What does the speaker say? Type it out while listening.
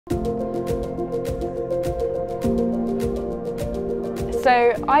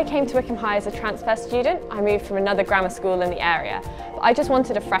So I came to Wycombe High as a transfer student. I moved from another grammar school in the area. But I just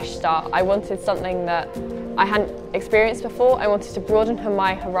wanted a fresh start. I wanted something that I hadn't experienced before. I wanted to broaden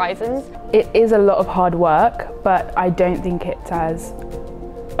my horizons. It is a lot of hard work, but I don't think it's as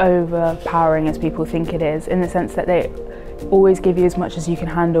overpowering as people think it is, in the sense that they always give you as much as you can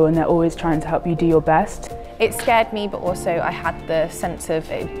handle and they're always trying to help you do your best. It scared me, but also I had the sense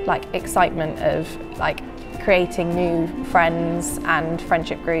of excitement of creating new friends and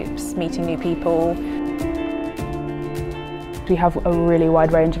friendship groups, meeting new people. We have a really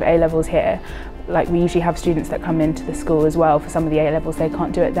wide range of A-levels here. We usually have students that come into the school as well for some of the A-levels they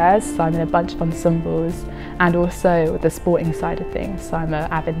can't do at theirs. So I'm in a bunch of ensembles and also the sporting side of things. So I'm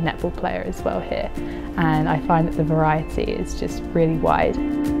an avid netball player as well here, and I find that the variety is just really wide.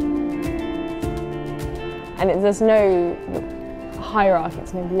 And there's no hierarchy,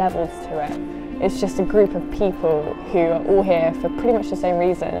 there's no levels to it. It's just a group of people who are all here for pretty much the same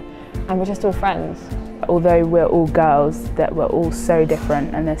reason, and we're just all friends. Although we're all girls, that we're all so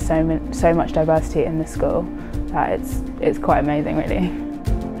different, and there's so much diversity in the school that it's quite amazing, really.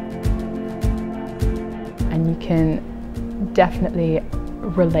 And you can definitely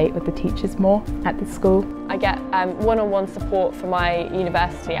relate with the teachers more at the school. I get one-on-one support for my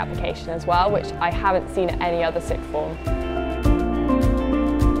university application as well, which I haven't seen at any other sixth form.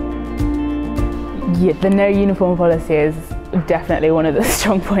 Yeah, the no uniform policy is definitely one of the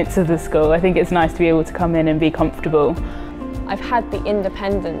strong points of the school. I think it's nice to be able to come in and be comfortable. I've had the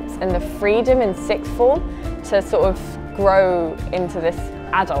independence and the freedom in sixth form to sort of grow into this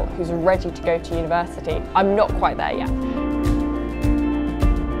adult who's ready to go to university. I'm not quite there yet.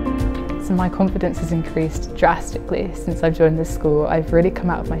 So my confidence has increased drastically since I've joined this school. I've really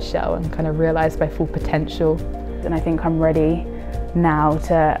come out of my shell and kind of realised my full potential. And I think I'm ready now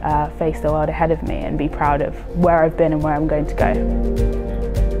to face the world ahead of me and be proud of where I've been and where I'm going to go.